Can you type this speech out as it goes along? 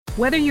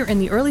Whether you're in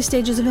the early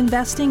stages of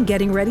investing,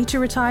 getting ready to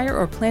retire,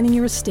 or planning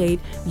your estate,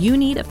 you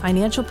need a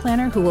financial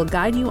planner who will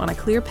guide you on a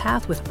clear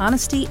path with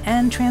honesty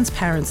and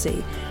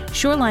transparency.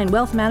 Shoreline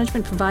Wealth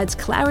Management provides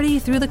clarity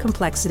through the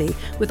complexity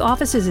with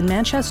offices in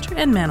Manchester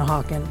and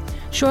Manahawkin.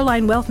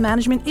 Shoreline Wealth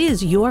Management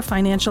is your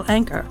financial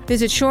anchor.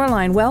 Visit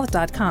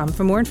shorelinewealth.com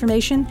for more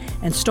information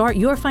and start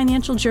your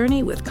financial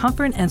journey with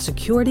comfort and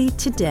security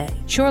today.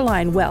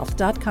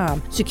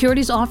 Shorelinewealth.com.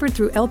 Securities offered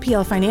through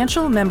LPL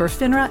Financial, member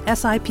FINRA,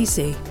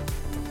 SIPC.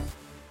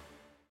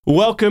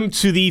 Welcome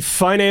to the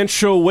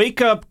Financial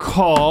Wake Up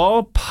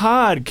Call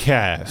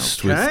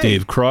podcast with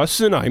Dave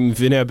Crossan. I'm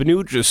Vin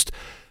Abenu, just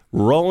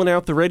rolling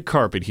out the red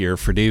carpet here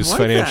for Dave's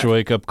Financial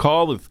Wake Up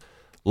Call with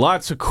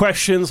lots of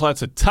questions,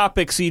 lots of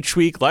topics each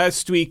week.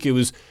 Last week it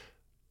was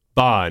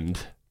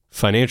Bond,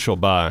 financial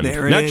bond.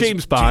 Not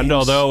James Bond,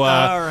 although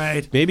all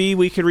right. Maybe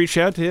we could reach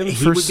out to him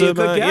for some,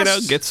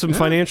 get some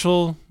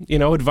financial,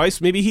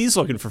 advice. Maybe he's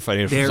looking for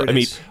financial.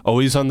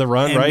 Always on the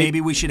run, and right?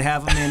 Maybe we should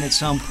have him in at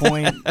some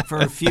point for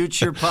a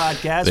future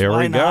podcast. There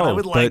Why we not? go. I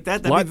would like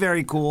that. That'd be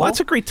very cool. Lots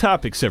of great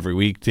topics every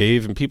week,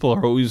 Dave, and people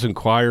are always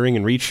inquiring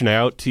and reaching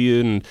out to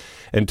you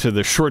and to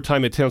the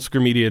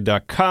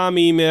shorttime@townsquaremedia.com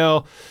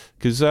email.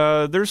 Because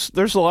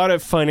there's a lot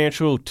of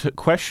financial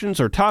questions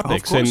or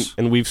topics,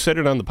 and we've said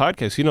it on the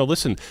podcast.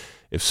 Listen,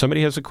 if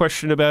somebody has a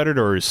question about it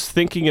or is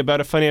thinking about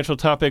a financial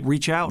topic,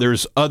 reach out.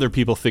 There's other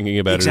people thinking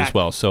about it as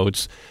well. So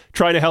it's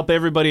trying to help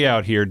everybody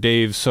out here,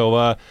 Dave.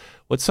 So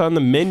what's on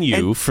the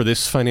menu for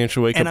this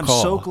Financial Wake Up Call? And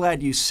I'm so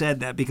glad you said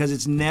that, because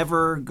it's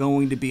never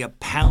going to be a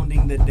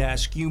pounding the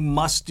desk. You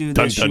must do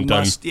this.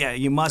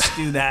 You must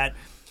do that.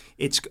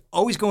 It's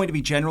always going to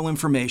be general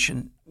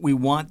information. We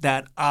want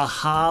that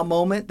aha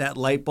moment, that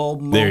light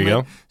bulb moment. There you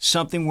go.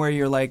 Something where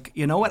you're like,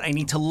 you know what, I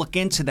need to look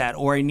into that,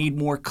 or I need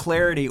more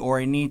clarity, or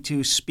I need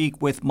to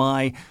speak with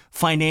my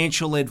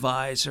financial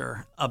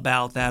advisor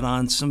about that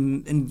on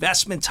some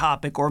investment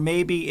topic, or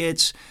maybe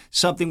it's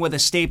something with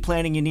estate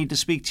planning. You need to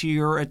speak to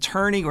your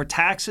attorney, or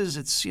taxes.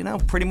 It's,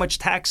 pretty much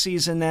tax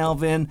season now,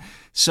 Vin.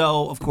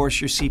 So, of course,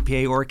 your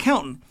CPA or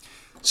accountant.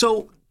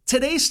 So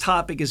today's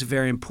topic is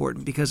very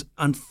important because,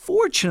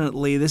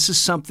 unfortunately, this is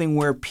something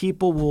where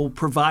people will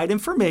provide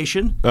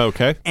information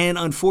and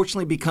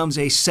unfortunately becomes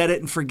a set it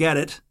and forget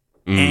it,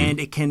 and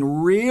it can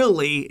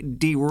really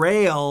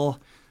derail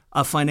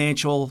a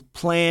financial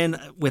plan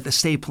with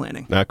estate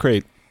planning. Not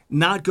great.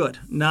 Not good.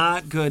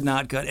 Not good.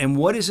 Not good. And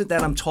what is it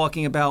that I'm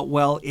talking about?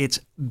 Well, it's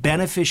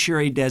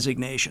beneficiary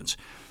designations.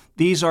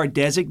 These are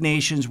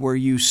designations where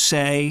you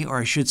say, or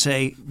I should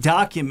say,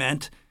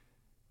 document,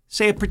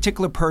 say a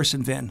particular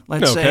person, Vin.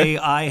 Let's say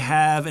I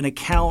have an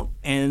account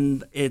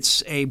and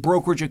it's a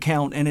brokerage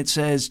account and it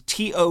says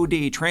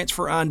TOD,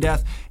 transfer on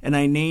death, and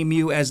I name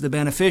you as the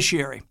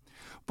beneficiary.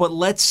 But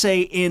let's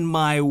say in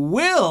my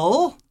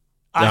will,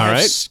 I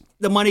have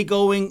the money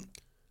going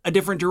a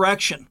different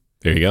direction.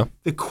 There you go.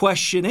 The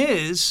question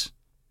is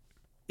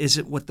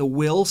it what the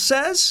will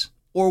says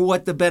or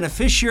what the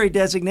beneficiary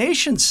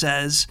designation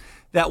says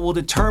that will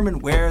determine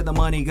where the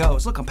money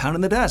goes? Look, I'm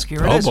pounding the desk.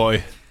 Here it is. Oh,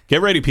 boy.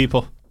 Get ready,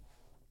 people.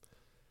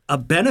 A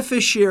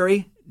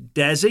beneficiary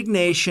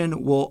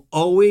designation will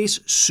always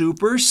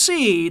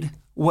supersede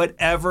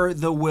whatever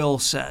the will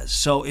says.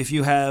 So if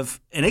you have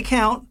an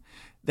account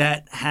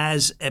that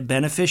has a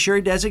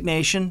beneficiary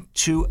designation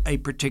to a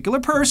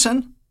particular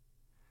person,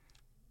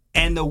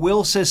 and the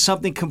will says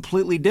something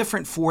completely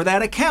different for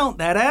that account,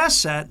 that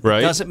asset,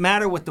 it doesn't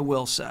matter what the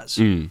will says.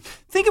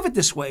 Think of it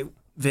this way,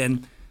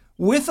 Vin.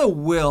 With a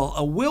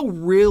will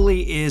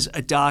really is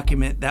a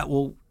document that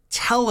will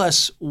tell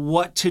us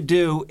what to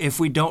do if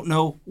we don't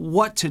know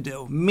what to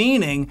do.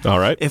 Meaning,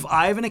 if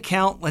I have an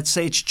account, let's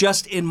say it's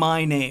just in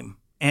my name,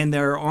 and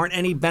there aren't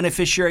any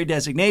beneficiary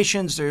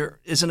designations, there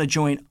isn't a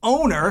joint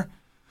owner,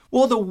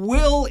 well, the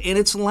will in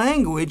its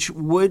language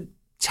would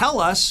tell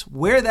us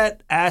where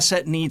that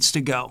asset needs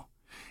to go.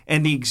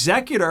 And the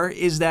executor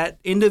is that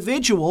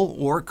individual,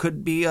 or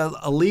could be a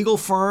legal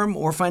firm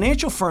or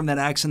financial firm that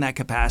acts in that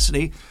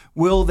capacity,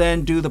 will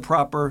then do the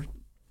proper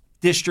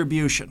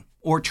distribution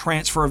or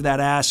transfer of that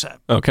asset.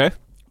 Okay.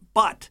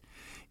 But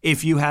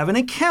if you have an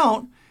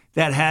account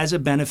that has a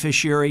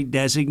beneficiary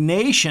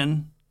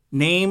designation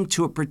named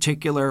to a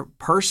particular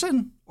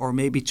person or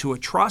maybe to a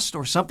trust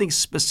or something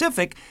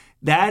specific,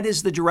 that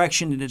is the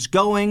direction it is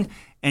going.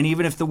 And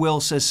even if the will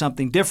says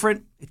something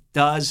different, it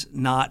does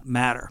not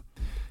matter.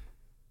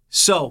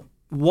 So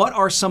what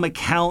are some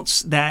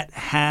accounts that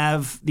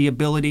have the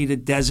ability to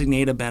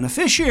designate a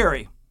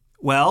beneficiary?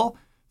 Well,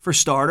 for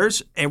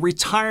starters, a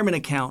retirement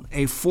account,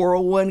 a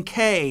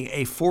 401k,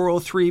 a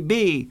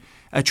 403b,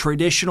 a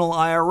traditional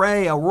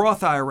IRA, a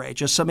Roth IRA,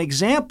 just some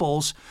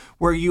examples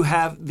where you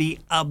have the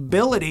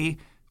ability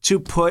to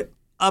put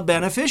a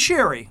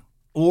beneficiary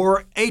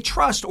or a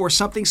trust or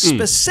something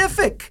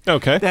specific.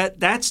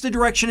 That's the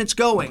direction it's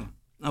going.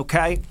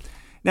 Okay.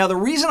 Now, the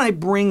reason I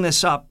bring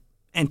this up,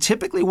 and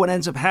typically what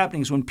ends up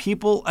happening is when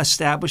people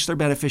establish their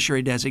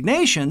beneficiary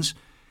designations,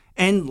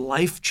 and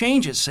life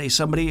changes. Say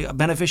a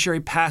beneficiary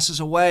passes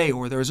away,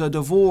 or there's a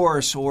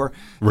divorce, or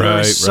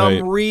there's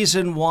some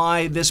reason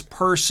why this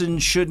person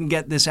shouldn't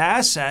get this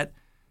asset.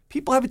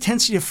 People have a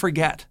tendency to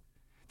forget.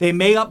 They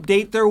may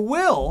update their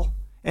will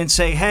and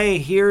say, hey,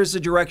 here's the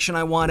direction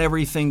I want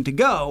everything to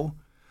go,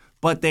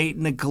 but they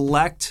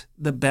neglect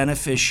the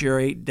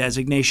beneficiary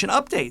designation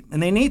update,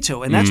 and they need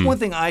to. And that's one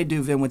thing I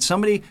do, Vin, when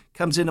somebody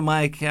comes into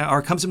my account,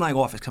 or comes into my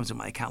office.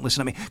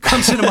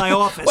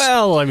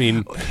 Well, I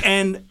mean.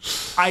 And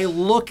I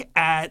look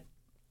at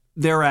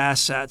their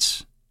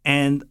assets,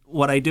 and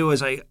what I do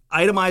is I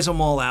itemize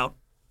them all out,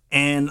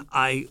 and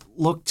I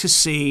look to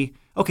see,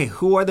 okay,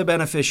 who are the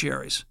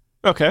beneficiaries?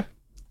 Okay.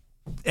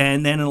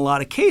 And then in a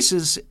lot of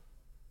cases,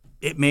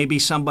 it may be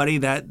somebody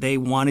that they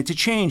wanted to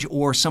change,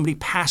 or somebody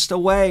passed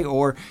away,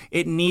 or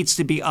it needs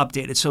to be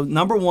updated. So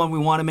number one, we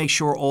want to make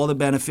sure all the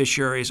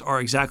beneficiaries are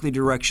exactly the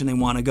direction they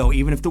want to go,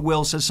 even if the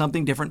will says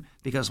something different,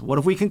 because what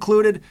if we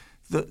concluded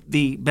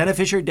the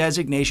beneficiary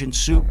designation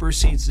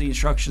supersedes the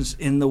instructions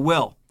in the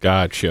will?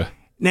 Gotcha.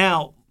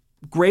 Now,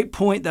 great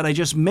point that I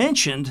just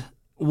mentioned.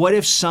 What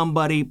if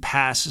somebody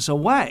passes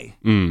away?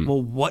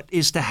 Well, what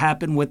is to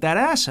happen with that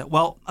asset?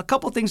 Well, a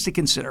couple things to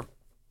consider.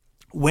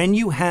 When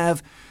you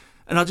have,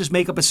 and I'll just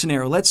make up a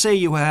scenario. Let's say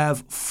you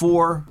have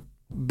 4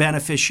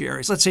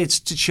 beneficiaries. Let's say it's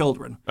to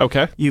children.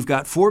 Okay. You've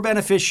got 4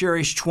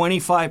 beneficiaries,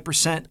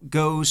 25%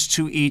 goes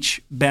to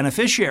each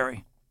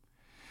beneficiary.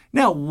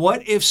 Now,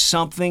 what if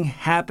something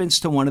happens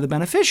to one of the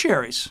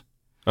beneficiaries?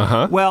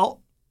 Well,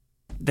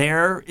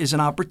 there is an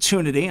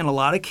opportunity in a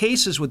lot of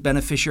cases with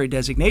beneficiary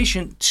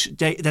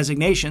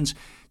designations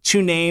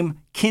to name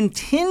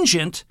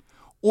contingent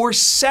or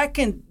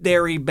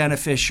secondary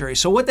beneficiary.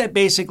 So what that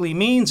basically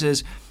means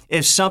is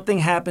if something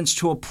happens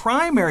to a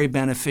primary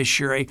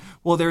beneficiary,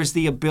 well, there's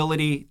the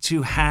ability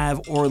to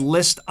have or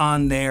list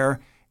on there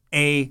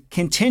a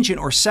contingent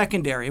or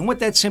secondary. And what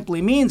that simply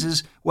means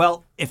is,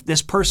 well, if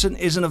this person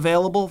isn't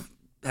available,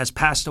 has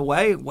passed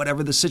away,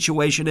 whatever the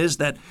situation is,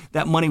 that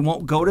money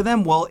won't go to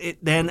them, well,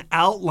 it then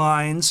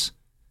outlines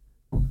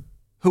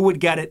who would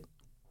get it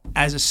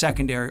as a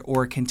secondary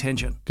or a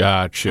contingent.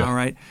 Gotcha. All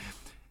right.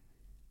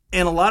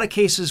 In a lot of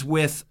cases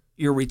with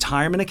your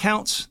retirement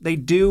accounts, they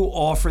do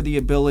offer the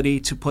ability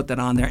to put that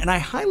on there. And I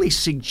highly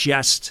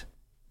suggest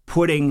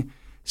putting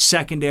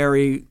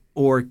secondary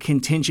or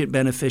contingent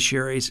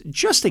beneficiaries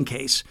just in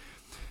case.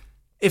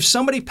 If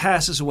somebody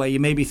passes away, you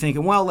may be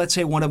thinking, well, let's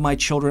say one of my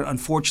children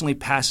unfortunately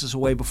passes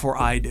away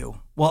before I do.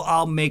 Well,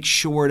 I'll make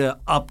sure to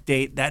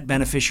update that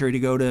beneficiary to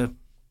go to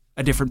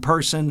a different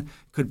person.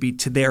 Could be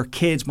to their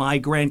kids, my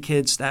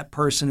grandkids, that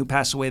person who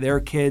passed away, their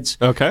kids.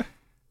 Okay.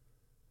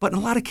 But in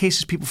a lot of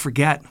cases, people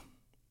forget.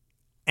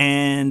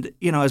 And,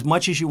 as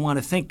much as you want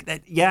to think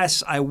that,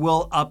 yes, I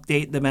will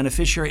update the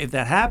beneficiary, if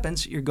that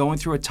happens, you're going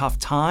through a tough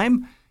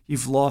time,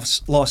 you've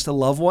lost a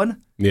loved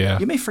one,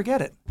 you may forget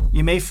it.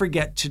 You may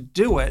forget to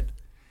do it.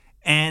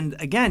 And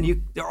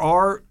again, there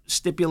are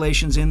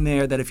stipulations in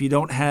there that if you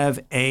don't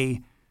have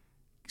a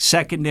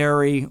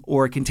secondary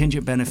or a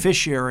contingent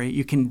beneficiary,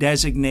 you can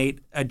designate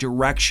a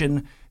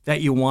direction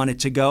that you want it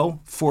to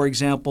go. For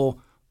example,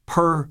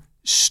 per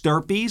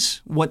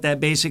stirpes, what that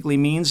basically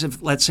means,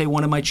 if let's say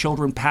one of my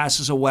children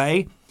passes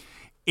away,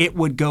 it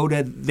would go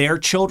to their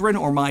children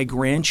or my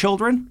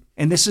grandchildren.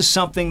 And this is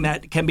something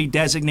that can be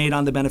designated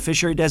on the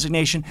beneficiary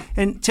designation.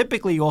 And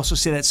typically you also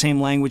see that same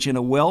language in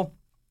a will.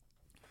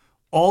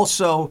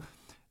 Also,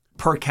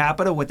 per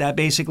capita, what that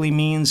basically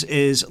means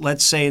is,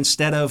 let's say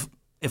instead of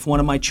if one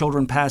of my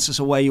children passes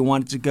away, you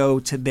want it to go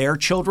to their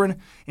children,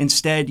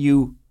 instead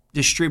you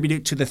distribute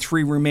it to the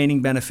 3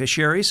 remaining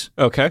beneficiaries.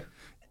 Okay.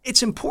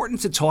 It's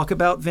important to talk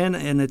about, Vin,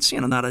 and it's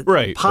not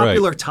a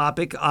popular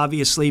topic,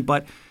 obviously,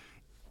 but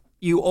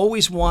you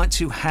always want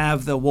to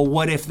have the, well,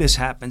 what if this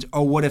happens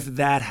or what if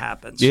that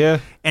happens? Yeah.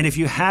 And if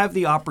you have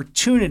the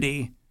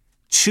opportunity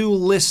to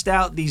list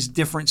out these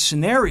different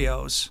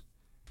scenarios,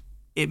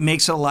 it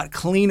makes it a lot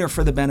cleaner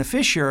for the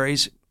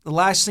beneficiaries. The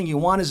last thing you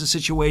want is a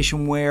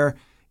situation where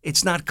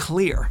it's not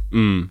clear.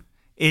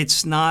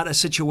 It's not a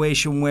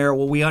situation where,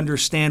 well, we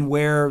understand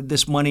where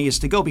this money is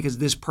to go because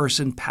this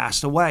person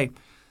passed away.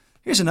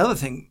 Here's another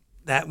thing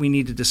that we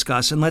need to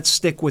discuss, and let's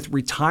stick with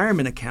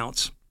retirement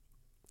accounts.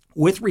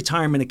 With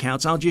retirement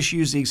accounts, I'll just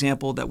use the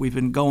example that we've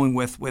been going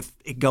with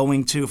it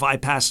going to, if I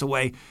passed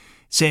away,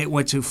 say it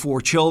went to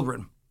 4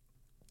 children.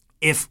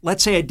 If,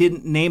 let's say I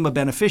didn't name a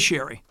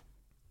beneficiary,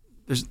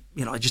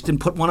 I just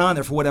didn't put one on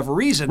there for whatever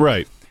reason.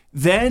 Right.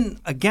 Then,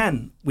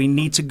 again, we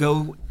need to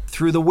go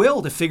through the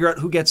will to figure out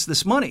who gets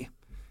this money.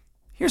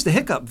 Here's the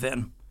hiccup,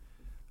 Vin.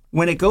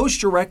 When it goes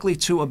directly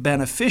to a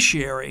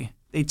beneficiary,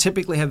 they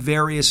typically have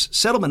various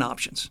settlement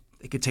options.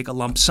 They could take a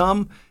lump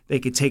sum. They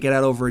could take it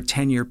out over a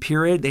 10-year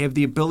period. They have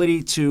the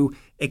ability to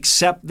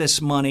accept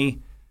this money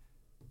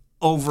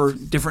over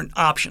different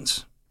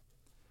options.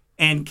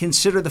 And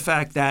consider the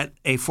fact that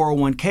a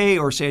 401k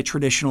or, say, a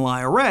traditional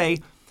IRA,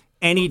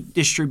 any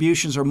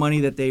distributions or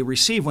money that they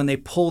receive, when they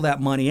pull that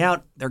money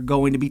out, they're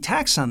going to be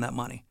taxed on that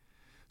money.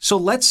 So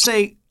let's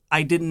say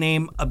I didn't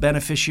name a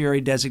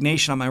beneficiary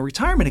designation on my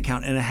retirement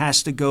account, and it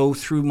has to go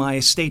through my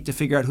estate to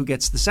figure out who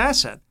gets this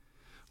asset.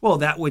 Well,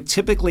 that would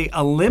typically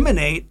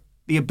eliminate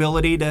the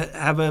ability to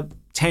have a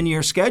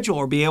 10-year schedule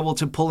or be able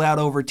to pull out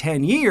over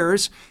 10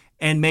 years,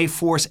 and may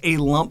force a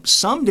lump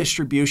sum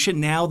distribution.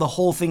 Now the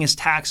whole thing is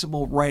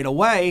taxable right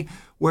away,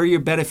 where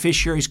your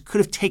beneficiaries could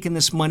have taken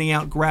this money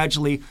out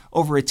gradually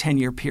over a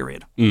 10-year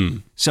period.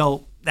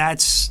 So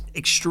that's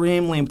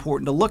extremely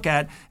important to look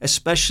at,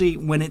 especially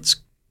when it's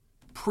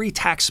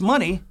pre-tax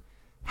money,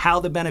 how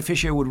the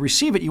beneficiary would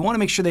receive it. You want to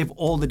make sure they have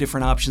all the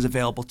different options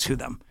available to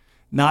them.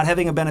 Not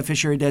having a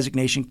beneficiary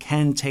designation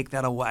can take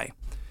that away.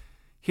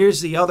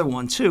 Here's the other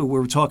one, too. We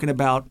were talking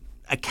about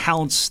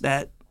accounts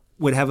that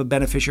would have a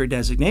beneficiary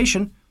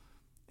designation.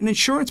 An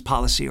insurance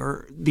policy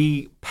or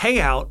the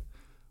payout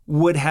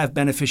would have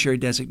beneficiary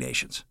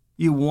designations.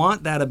 You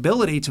want that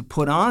ability to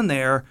put on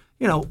there,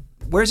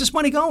 where's this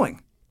money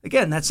going?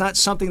 Again, that's not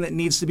something that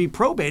needs to be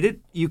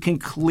probated. You can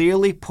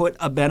clearly put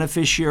a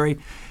beneficiary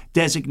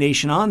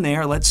designation on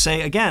there. Let's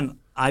say, again,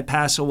 I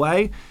pass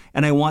away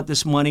and I want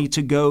this money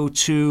to go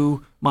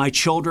to my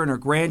children or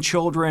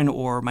grandchildren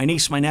or my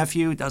niece, my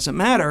nephew, it doesn't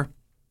matter.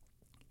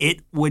 It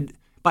would,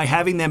 by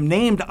having them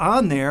named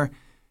on there,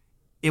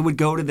 it would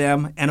go to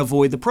them and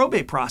avoid the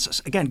probate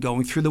process. Again,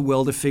 going through the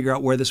will to figure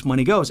out where this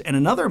money goes. And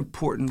another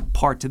important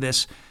part to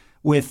this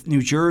with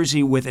New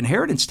Jersey, with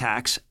inheritance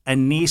tax, a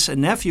niece and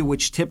nephew,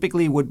 which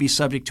typically would be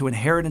subject to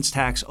inheritance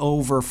tax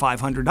over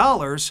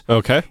 $500.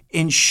 Okay.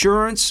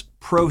 Insurance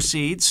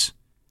proceeds,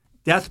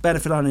 death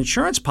benefit on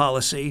insurance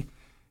policy,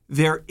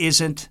 there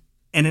isn't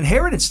an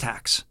inheritance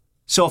tax.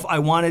 So if I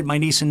wanted my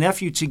niece and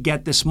nephew to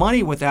get this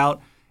money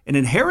without an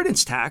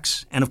inheritance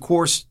tax, and of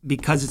course,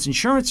 because it's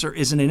insurance, there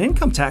isn't an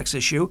income tax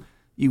issue,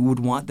 you would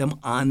want them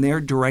on there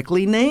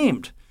directly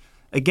named.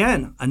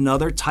 Again,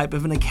 another type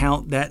of an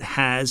account that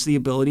has the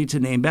ability to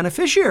name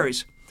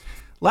beneficiaries.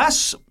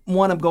 Last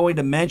one I'm going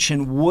to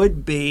mention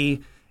would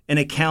be an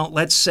account.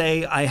 Let's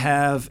say I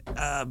have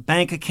a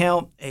bank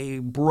account, a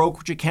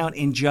brokerage account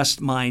in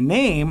just my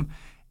name,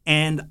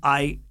 and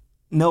I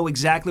know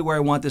exactly where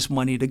I want this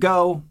money to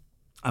go.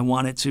 I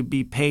want it to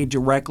be paid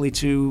directly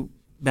to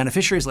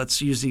beneficiaries.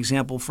 Let's use the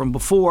example from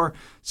before,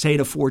 say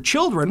to 4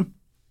 children.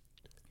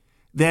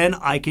 Then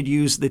I could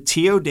use the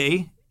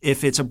TOD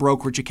if it's a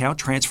brokerage account,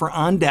 transfer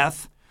on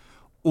death,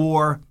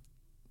 or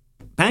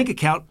bank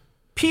account,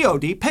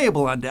 POD,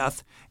 payable on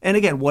death. And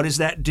again, what does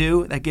that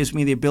do? That gives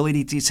me the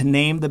ability to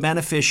name the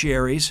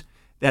beneficiaries,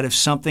 that if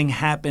something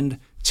happened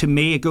to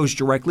me, it goes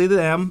directly to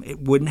them.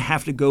 It wouldn't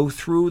have to go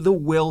through the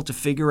will to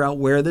figure out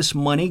where this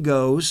money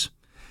goes.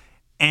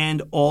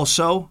 And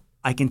also,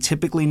 I can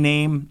typically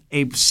name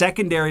a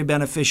secondary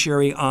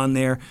beneficiary on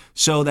there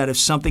so that if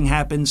something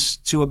happens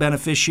to a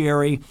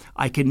beneficiary,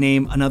 I can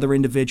name another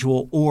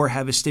individual or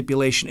have a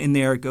stipulation in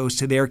there. It goes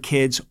to their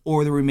kids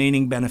or the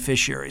remaining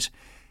beneficiaries.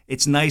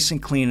 It's nice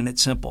and clean and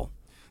it's simple.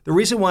 The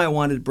reason why I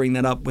wanted to bring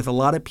that up with a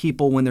lot of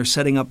people when they're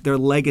setting up their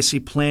legacy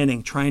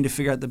planning, trying to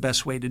figure out the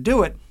best way to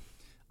do it,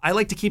 I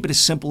like to keep it as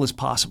simple as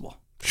possible.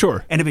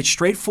 Sure. And if it's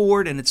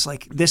straightforward and it's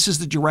like this is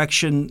the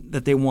direction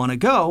that they want to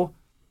go,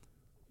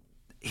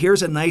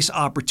 here's a nice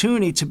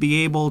opportunity to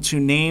be able to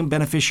name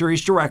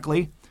beneficiaries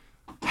directly,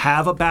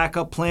 have a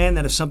backup plan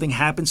that if something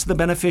happens to the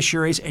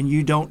beneficiaries and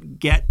you don't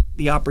get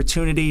the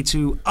opportunity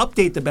to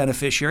update the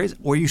beneficiaries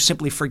or you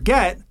simply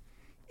forget,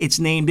 it's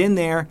named in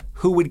there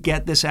who would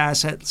get this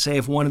asset, say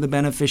if one of the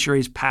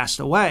beneficiaries passed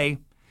away.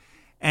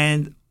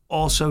 And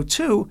also,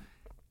 too,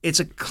 it's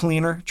a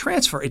cleaner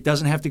transfer. It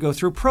doesn't have to go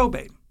through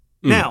probate.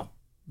 Now,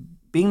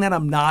 being that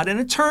I'm not an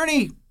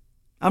attorney,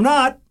 I'm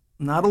not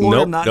a lawyer,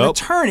 I'm not an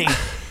attorney.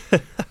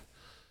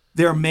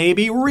 There may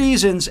be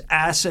reasons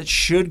assets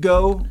should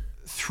go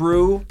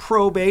through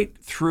probate,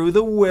 through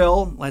the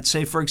will. Let's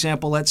say, for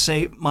example,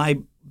 my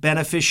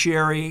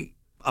beneficiary,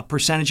 a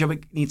percentage of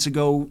it needs to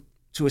go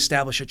to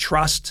establish a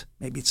trust.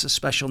 Maybe it's a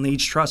special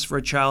needs trust for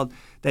a child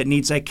that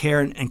needs that care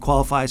and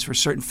qualifies for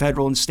certain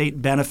federal and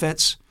state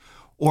benefits.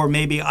 Or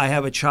maybe I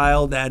have a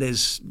child that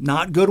is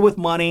not good with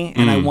money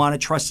and I want a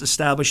trust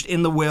established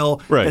in the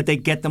will that they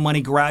get the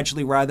money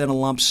gradually rather than a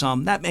lump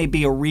sum. That may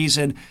be a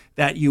reason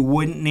that you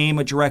wouldn't name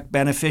a direct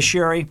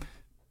beneficiary.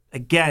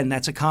 Again,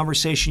 that's a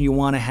conversation you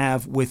want to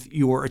have with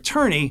your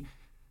attorney.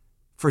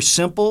 For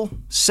simple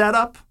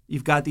setup,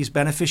 you've got these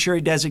beneficiary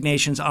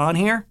designations on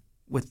here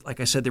with, like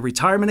I said, the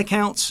retirement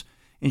accounts,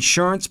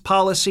 insurance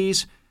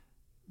policies,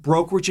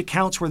 brokerage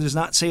accounts where there's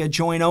not, say, a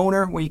joint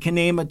owner where you can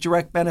name a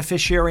direct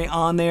beneficiary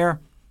on there.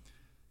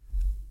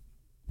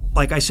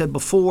 Like I said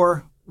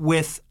before,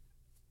 with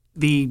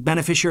the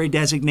beneficiary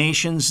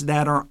designations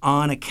that are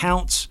on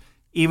accounts,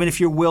 even if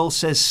your will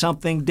says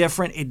something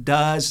different, it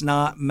does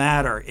not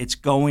matter. It's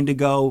going to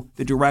go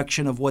the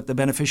direction of what the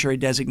beneficiary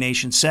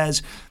designation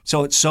says.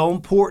 So it's so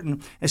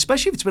important,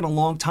 especially if it's been a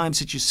long time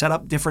since you set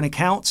up different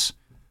accounts,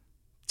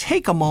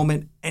 take a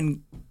moment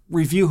and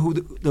review who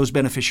those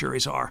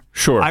beneficiaries are.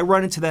 Sure. I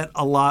run into that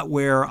a lot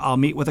where I'll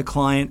meet with a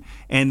client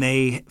and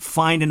they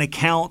find an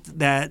account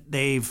that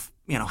they've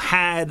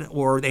had,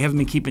 or they haven't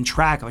been keeping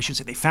track of. I should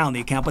say they found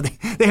the account, but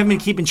they haven't been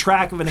keeping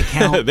track of an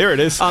account. There it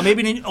is.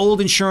 Maybe an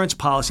old insurance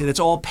policy that's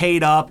all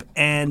paid up,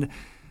 and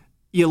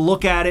you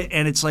look at it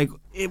and it's like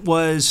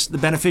the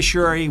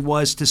beneficiary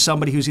was to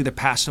somebody who's either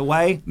passed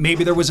away.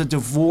 Maybe there was a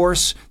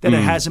divorce that it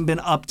hasn't been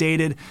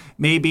updated.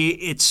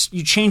 Maybe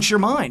you changed your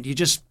mind. You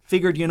just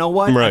figured, you know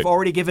what? Right. I've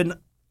already given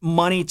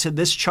money to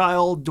this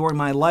child during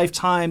my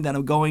lifetime, then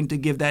I'm going to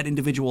give that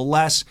individual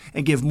less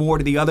and give more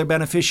to the other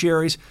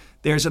beneficiaries.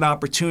 There's an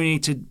opportunity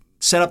to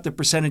set up the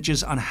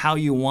percentages on how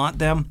you want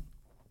them.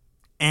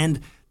 And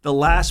the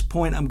last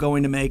point I'm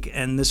going to make,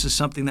 and this is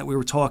something that we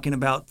were talking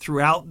about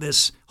throughout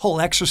this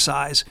whole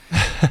exercise,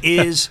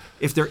 is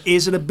if there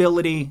is an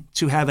ability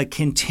to have a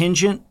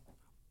contingent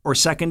or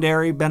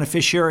secondary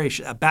beneficiary,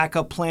 a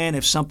backup plan,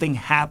 if something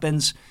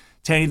happens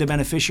to any of the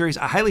beneficiaries,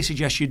 I highly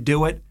suggest you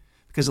do it.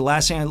 Because the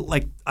last thing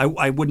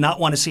I would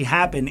not want to see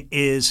happen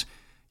is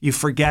you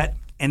forget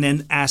and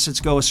then assets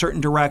go a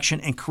certain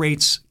direction and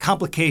creates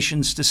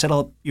complications to set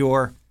up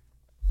your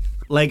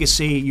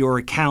legacy, your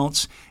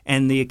accounts,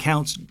 and the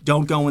accounts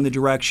don't go in the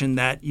direction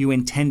that you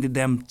intended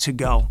them to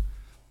go.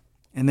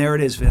 And there it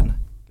is, Vin.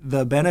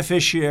 The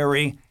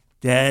beneficiary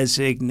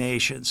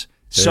designations.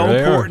 So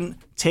important.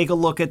 Take a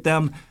look at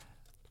them.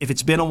 If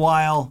it's been a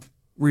while,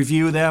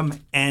 review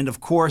them. And of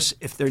course,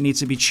 if there needs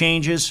to be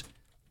changes,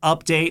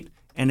 update.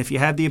 And if you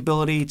have the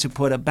ability to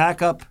put a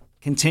backup,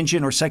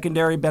 contingent, or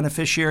secondary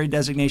beneficiary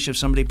designation if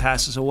somebody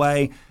passes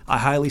away, I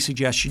highly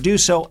suggest you do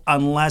so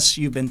unless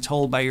you've been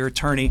told by your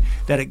attorney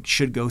that it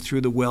should go through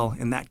the will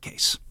in that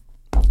case.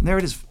 And there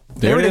it is.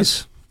 There it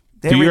is.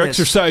 Do your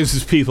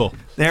exercises, people.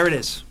 There it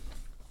is.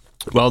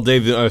 Well,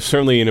 Dave,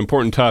 certainly an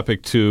important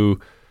topic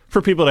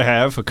for people to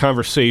have, a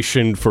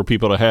conversation for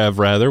people to have,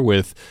 rather,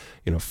 with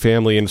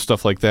family and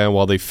stuff like that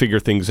while they figure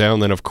things out.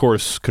 And then, of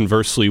course,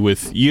 conversely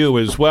with you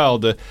as well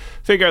to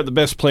figure out the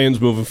best plans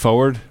moving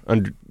forward,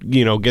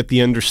 get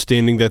the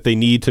understanding that they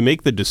need to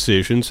make the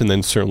decisions, and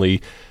then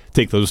certainly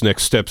take those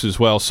next steps as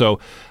well.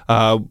 So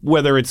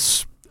whether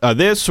it's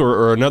this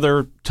or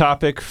another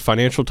topic,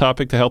 financial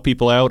topic to help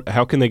people out,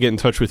 how can they get in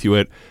touch with you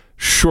at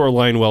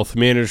Shoreline Wealth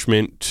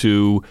Management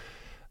to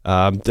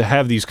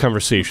have these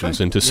conversations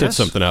and to set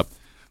something up?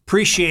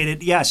 Appreciate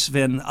it. Yes,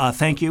 Vin.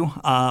 Thank you.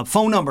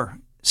 Phone number,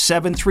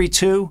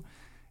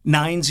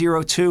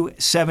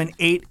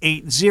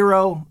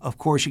 732-902-7880. Of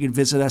course, you can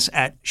visit us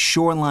at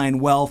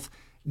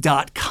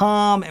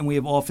shorelinewealth.com, and we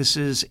have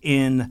offices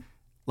in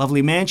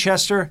lovely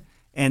Manchester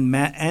and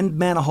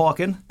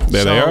Manahawkin.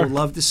 There they are.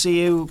 Love to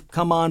see you.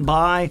 Come on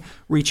by.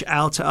 Reach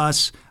out to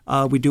us.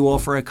 We do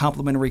offer a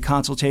complimentary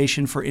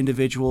consultation for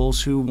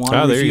individuals who want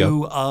a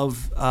review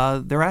of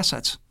their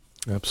assets.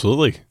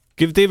 Absolutely.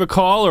 Give Dave a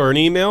call or an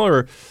email,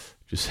 or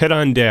just head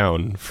on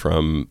down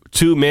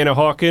to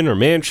Manahawkin or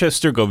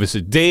Manchester. Go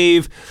visit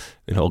Dave,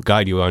 and he'll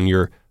guide you on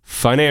your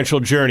financial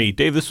journey.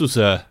 Dave, this was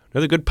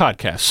another good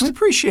podcast. I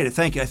appreciate it.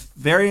 Thank you.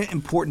 Very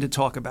important to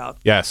talk about.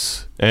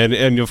 Yes.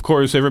 And of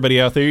course,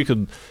 everybody out there, you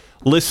can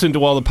listen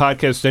to all the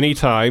podcasts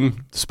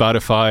anytime.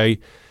 Spotify,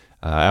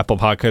 Apple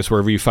Podcasts,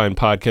 wherever you find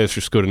podcasts.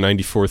 Just go to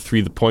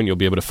 94.3 The Point. You'll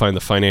be able to find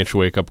the Financial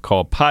Wake Up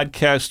Call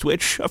podcast,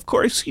 which, of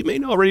course, you may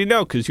already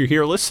know because you're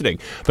here listening.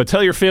 But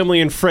tell your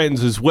family and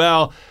friends as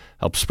well.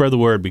 Help spread the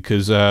word,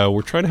 because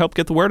we're trying to help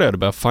get the word out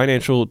about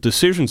financial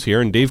decisions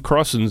here. And Dave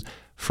Crossan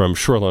from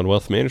Shoreline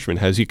Wealth Management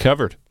has you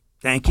covered.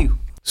 Thank you.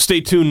 Stay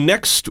tuned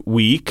next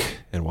week,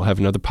 and we'll have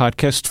another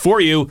podcast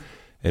for you.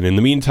 And in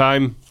the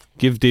meantime,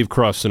 give Dave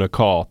Crossan a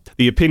call.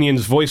 The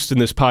opinions voiced in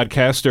this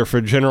podcast are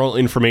for general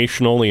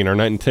information only and are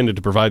not intended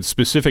to provide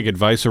specific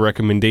advice or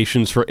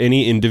recommendations for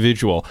any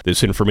individual.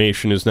 This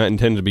information is not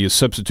intended to be a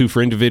substitute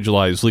for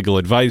individualized legal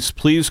advice.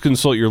 Please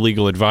consult your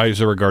legal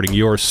advisor regarding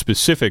your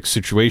specific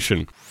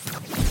situation.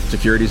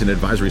 Securities and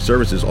advisory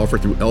services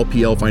offered through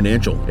LPL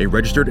Financial, a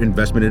registered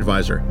investment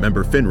advisor,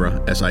 member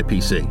FINRA,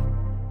 SIPC.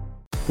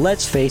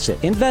 Let's face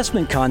it,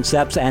 investment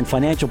concepts and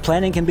financial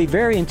planning can be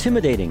very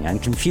intimidating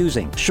and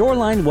confusing.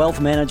 Shoreline Wealth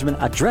Management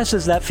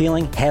addresses that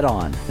feeling head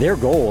on. Their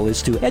goal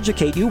is to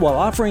educate you while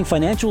offering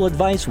financial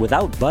advice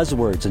without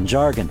buzzwords and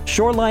jargon.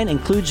 Shoreline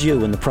includes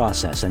you in the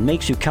process and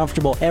makes you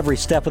comfortable every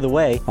step of the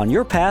way on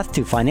your path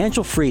to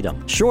financial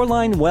freedom.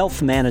 Shoreline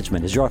Wealth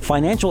Management is your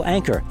financial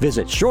anchor.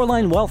 Visit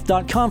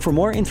shorelinewealth.com for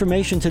more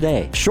information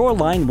today.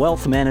 Shoreline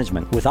Wealth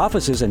Management, with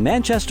offices in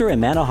Manchester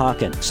and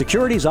Manahawkin.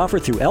 Securities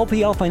offered through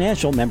LPL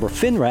Financial, member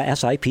FINRA,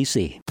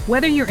 SIPC.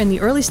 Whether you're in the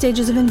early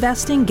stages of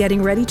investing,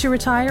 getting ready to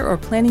retire, or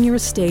planning your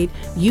estate,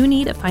 you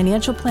need a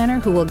financial planner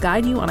who will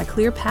guide you on a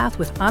clear path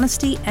with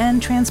honesty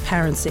and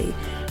transparency.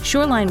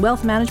 Shoreline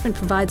Wealth Management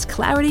provides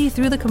clarity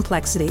through the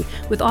complexity,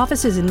 with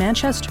offices in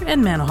Manchester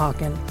and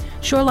Manahawkin.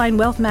 Shoreline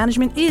Wealth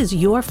Management is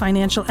your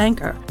financial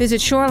anchor.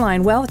 Visit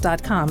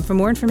shorelinewealth.com for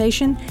more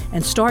information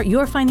and start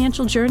your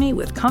financial journey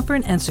with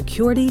comfort and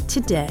security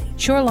today.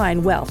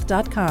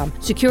 shorelinewealth.com.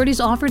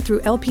 Securities offered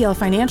through LPL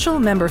Financial,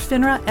 member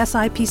FINRA,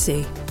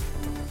 SIPC.